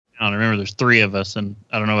I don't remember. There's 3 of us, and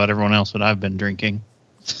I don't know about everyone else, but I've been drinking.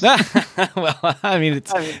 Well, I mean,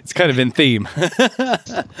 it's kind of in theme.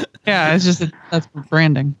 Yeah, it's just that's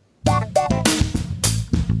branding. All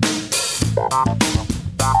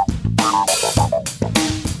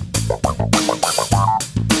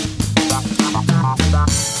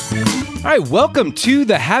right, welcome to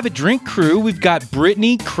the Have a Drink crew. We've got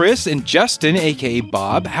Brittany, Chris, and Justin, a.k.a.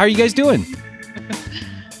 Bob. How are you guys doing?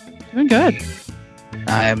 Doing good.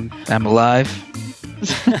 I'm alive.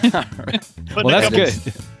 Well, that's good.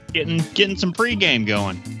 Getting some pregame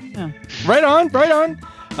going. Yeah. Right on.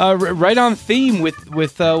 Right on theme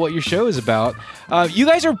with what your show is about. You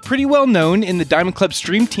guys are pretty well known in the Diamond Club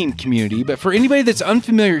Stream Team community, but for anybody that's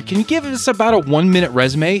unfamiliar, can you give us about a 1-minute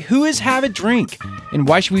resume? Who is Have a Drink, and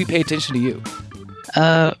why should we pay attention to you?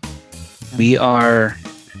 We are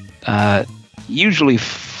usually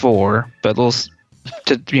 4, but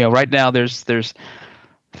right now there's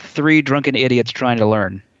 3 drunken idiots trying to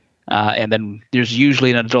learn, and then there's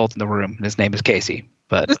usually an adult in the room. His name is Casey.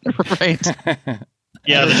 But Right.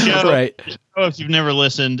 Yeah, the show, Right. if you've never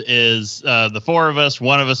listened, is the 4 of us.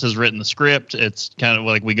 One of us has written the script. It's kind of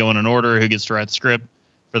like we go in an order who gets to write the script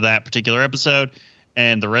for that particular episode.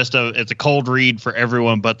 And the rest of it's a cold read for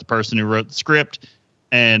everyone but the person who wrote the script.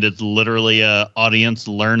 And it's literally a audience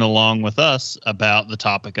learn along with us about the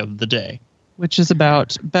topic of the day. Which is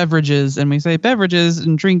about beverages. And we say beverages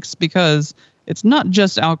and drinks because it's not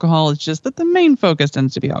just alcohol. It's just that the main focus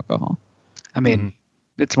tends to be alcohol. I mean,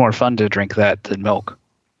 it's more fun to drink that than milk.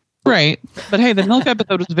 Right. But hey, the milk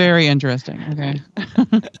episode was very interesting. Okay.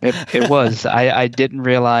 It was. I didn't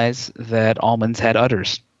realize that almonds had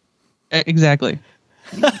udders. Exactly.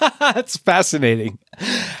 That's fascinating.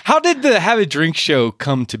 How did the Have a Drink show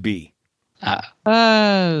come to be?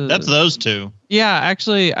 That's those 2. Yeah,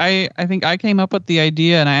 actually, I think I came up with the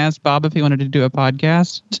idea and I asked Bob if he wanted to do a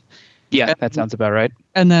podcast. Yeah, that sounds about right.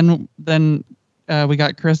 And then we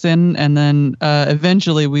got Chris in, and then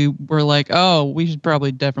eventually we were like, oh, we should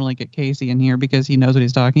probably definitely get Casey in here because he knows what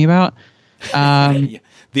he's talking about. The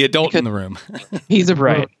adult in the room. He's a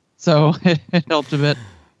brewer, so it helped a bit.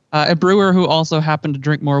 A brewer who also happened to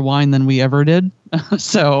drink more wine than we ever did.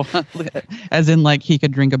 So, as in, like, he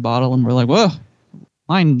could drink a bottle, and we're like, whoa,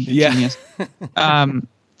 wine genius.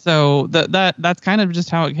 So that's kind of just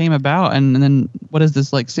how it came about. And then what is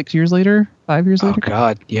this, like 6 years later? 5 years later? Oh,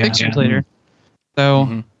 God. Yeah. 6 years later.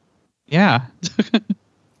 So, yeah.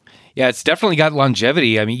 Yeah, it's definitely got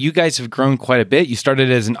longevity. I mean, you guys have grown quite a bit. You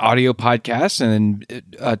started as an audio podcast and then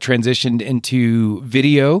transitioned into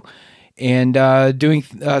video and doing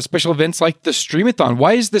special events like the Streamathon.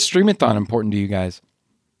 Why is the Streamathon important to you guys?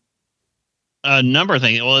 A number of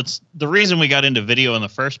things. Well, it's the reason we got into video in the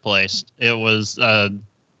first place. It was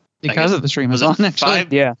because of the Streamathon,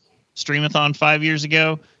 actually. Streamathon 5 years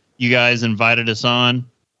ago. You guys invited us on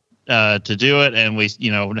to do it, and we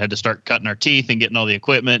had to start cutting our teeth and getting all the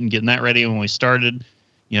equipment and getting that ready. When we started,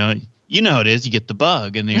 you know how it is. You get the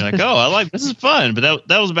bug, and you're like, oh, this is fun. But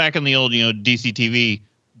that was back in the old DCTV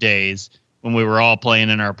days when we were all playing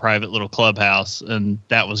in our private little clubhouse, and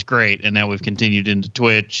that was great. And now we've continued into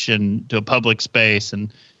Twitch and to a public space,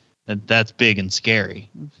 and that's big and scary.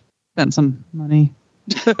 Spent some money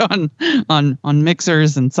on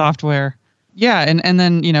mixers and software. Yeah, and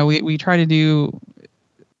then we try to do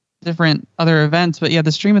different other events, but yeah, the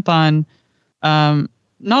Streamathon, not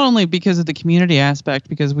only because of the community aspect,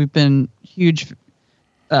 because we've been huge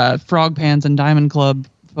Frog Pans and Diamond Club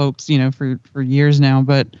folks, for years now,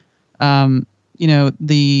 but the I don't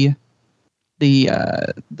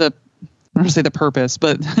want to say the purpose,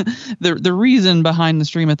 but the reason behind the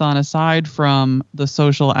Streamathon, aside from the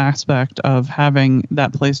social aspect of having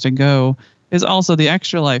that place to go, is also the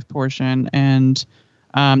extra life portion. And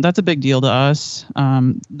that's a big deal to us,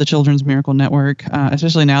 the Children's Miracle Network,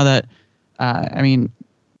 especially now that,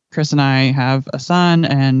 Chris and I have a son,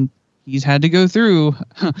 and he's had to go through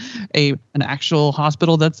an actual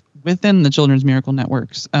hospital that's within the Children's Miracle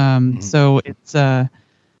Networks. So it's kind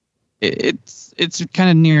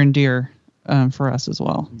of near and dear for us as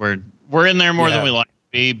well. We're in there more than we like to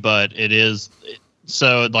be, but it is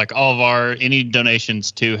so like all of any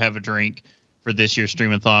donations to Have a Drink for this year's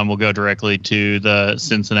Streamathon will go directly to the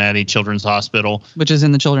Cincinnati Children's Hospital, which is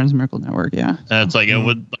in the Children's Miracle Network. Yeah, it's like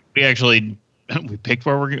we picked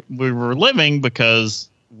where we were living because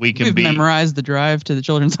we've memorized the drive to the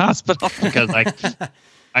Children's Hospital because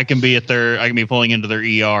I can be be pulling into their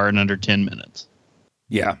ER in under 10 minutes.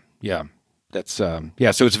 Yeah. That's so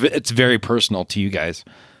it's very personal to you guys.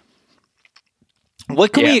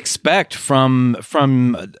 What can we expect from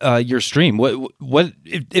your stream? What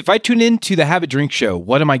if I tune into the Have a Drink show?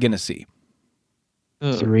 What am I going to see?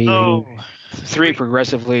 Ugh. Three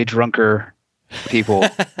progressively drunker people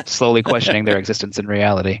slowly questioning their existence in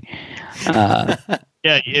reality. Yeah,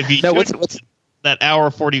 if you what's that hour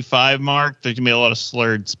 45 mark, there's gonna be a lot of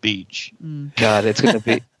slurred speech. God, it's gonna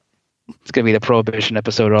be the Prohibition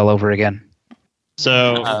episode all over again.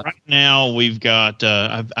 So right now we've got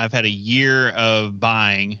I've had a year of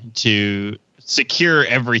buying to secure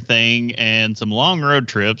everything and some long road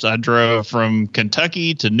trips. I drove from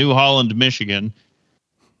Kentucky to New Holland, Michigan,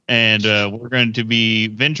 and we're going to be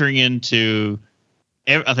venturing into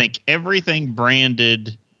I think everything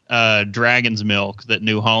branded Dragon's Milk that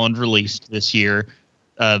New Holland released this year.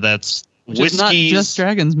 That's Which is not just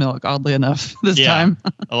Dragon's Milk, oddly enough, this time.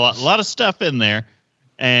 a lot of stuff in there.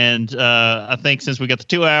 And I think since we got the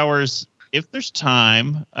 2 hours, if there's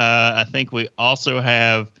time, I think we also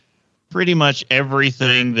have pretty much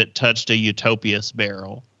everything that touched a Utopias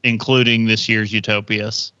barrel, including this year's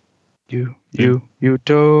Utopias.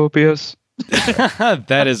 Utopias.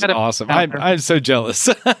 That is awesome. I'm so jealous.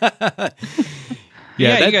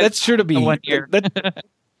 That's sure to be 1 year. We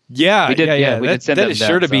did send that is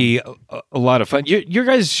sure to be a lot of fun. Your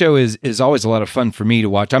guys' show is always a lot of fun for me to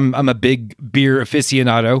watch. I'm a big beer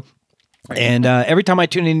aficionado, and every time I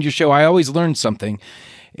tune into your show, I always learn something.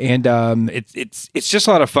 And it's just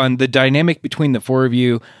a lot of fun. The dynamic between the four of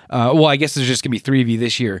you, well, I guess there's just gonna be three of you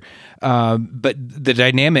this year, but the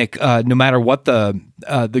dynamic, no matter what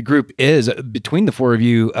the group is between the four of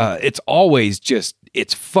you, it's always just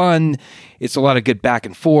it's fun. It's a lot of good back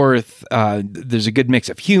and forth. There's a good mix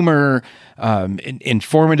of humor,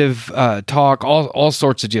 informative talk, all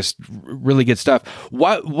sorts of just really good stuff.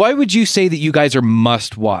 Why would you say that you guys are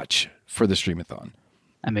must watch for the Streamathon?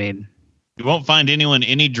 I mean, you won't find anyone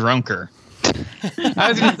any drunker. I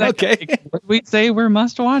was going to say, okay. Would we say we're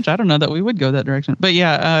must watch? I don't know that we would go that direction, but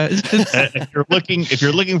yeah. If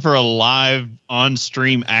you're looking for a live on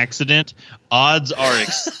stream accident, odds are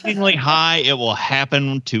exceedingly high it will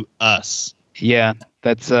happen to us. Yeah,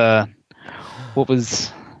 that's what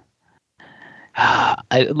was.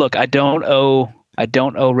 I don't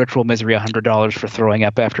owe Ritual Misery $100 for throwing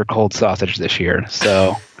up after cold sausage this year,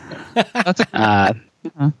 so that's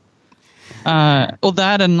well,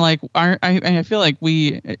 that and like I feel like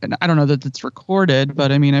I don't know that it's recorded,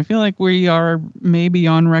 but I mean I feel like we are maybe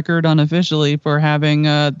on record unofficially for having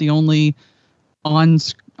the only on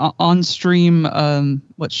stream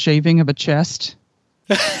shaving of a chest.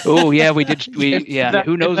 Oh yeah, we did.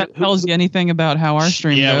 Who knows? That tells you anything about how our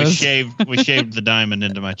stream goes. we shaved the diamond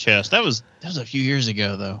into my chest. That was a few years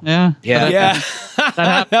ago though. Yeah.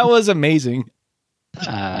 That was amazing.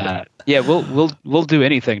 We'll do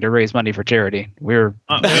anything to raise money for charity. We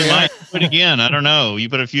might do it again. I don't know. You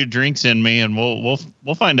put a few drinks in me, and we'll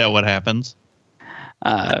find out what happens.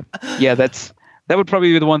 That would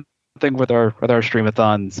probably be the one thing with our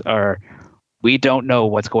streamathons are we don't know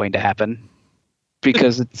what's going to happen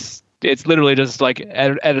because it's literally just like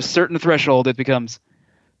at a certain threshold it becomes,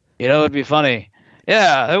 it'd be funny.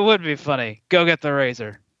 Yeah, it would be funny. Go get the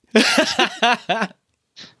razor.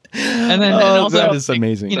 And also, that is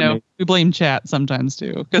amazing. We blame chat sometimes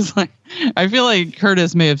too, because I feel like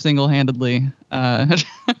Curtis may have single-handedly. Well,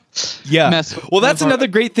 that's another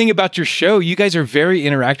great thing about your show. You guys are very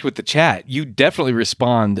interactive with the chat. You definitely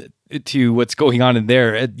respond to what's going on in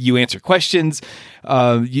there. You answer questions.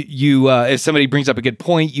 If somebody brings up a good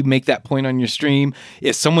point, you make that point on your stream.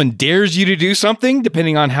 If someone dares you to do something,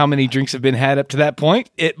 depending on how many drinks have been had up to that point,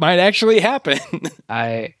 it might actually happen.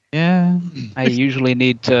 I usually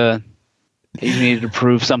need to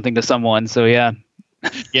prove something to someone. So yeah.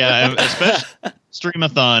 Yeah, especially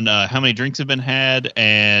Streamathon. How many drinks have been had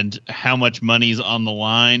and how much money's on the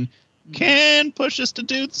line can push us to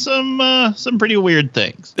do some pretty weird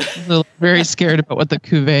things. I'm very scared about what the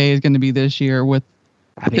cuvee is going to be this year.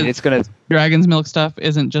 It's going to Dragon's Milk stuff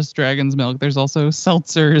isn't just Dragon's Milk. There's also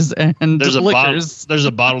seltzers and liquors. There's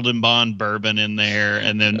a bottled and bond bourbon in there,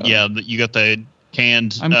 and then you got the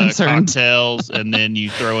canned cocktails, and then you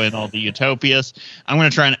throw in all the Utopias. I'm going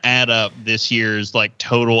to try and add up this year's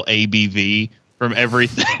total ABV from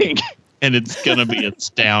everything, and it's going to be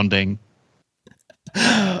astounding.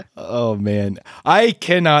 Oh man, I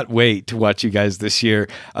cannot wait to watch you guys this year.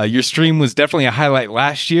 Your stream was definitely a highlight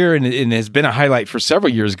last year, and it has been a highlight for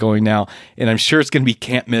several years going now, and I'm sure it's going to be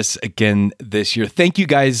can't miss again this year. Thank you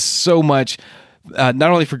guys so much, not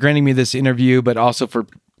only for granting me this interview, but also for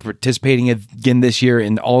participating again this year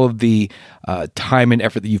and all of the time and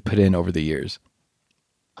effort that you've put in over the years.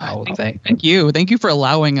 Thank you for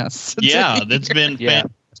allowing us. Yeah, that's been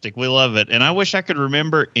fantastic. We love it, and I wish I could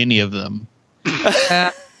remember any of them.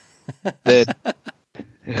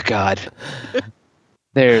 God,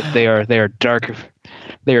 they are dark.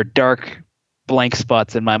 they are dark blank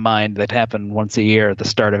spots in my mind that happen once a year at the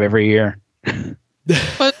start of every year.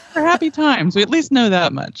 But for happy times, we at least know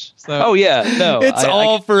that much. So. Oh yeah, no, It's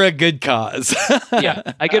all for a good cause.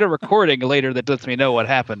 yeah. I get a recording later that lets me know what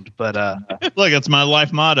happened, but Look, it's my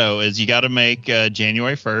life motto: is you got to make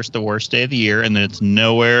January 1st the worst day of the year, and then it's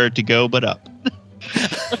nowhere to go but up.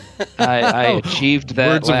 I achieved that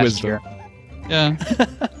Words of last wisdom. year. Yeah.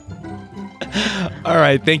 All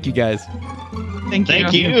right. Thank you, guys. Thank you.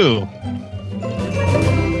 Thank you.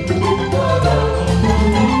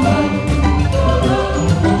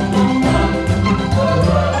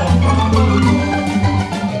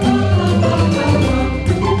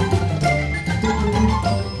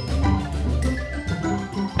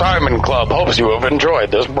 Diamond Club hopes you have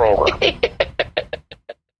enjoyed this program.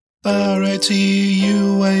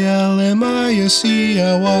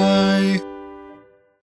 RATUALMISCLY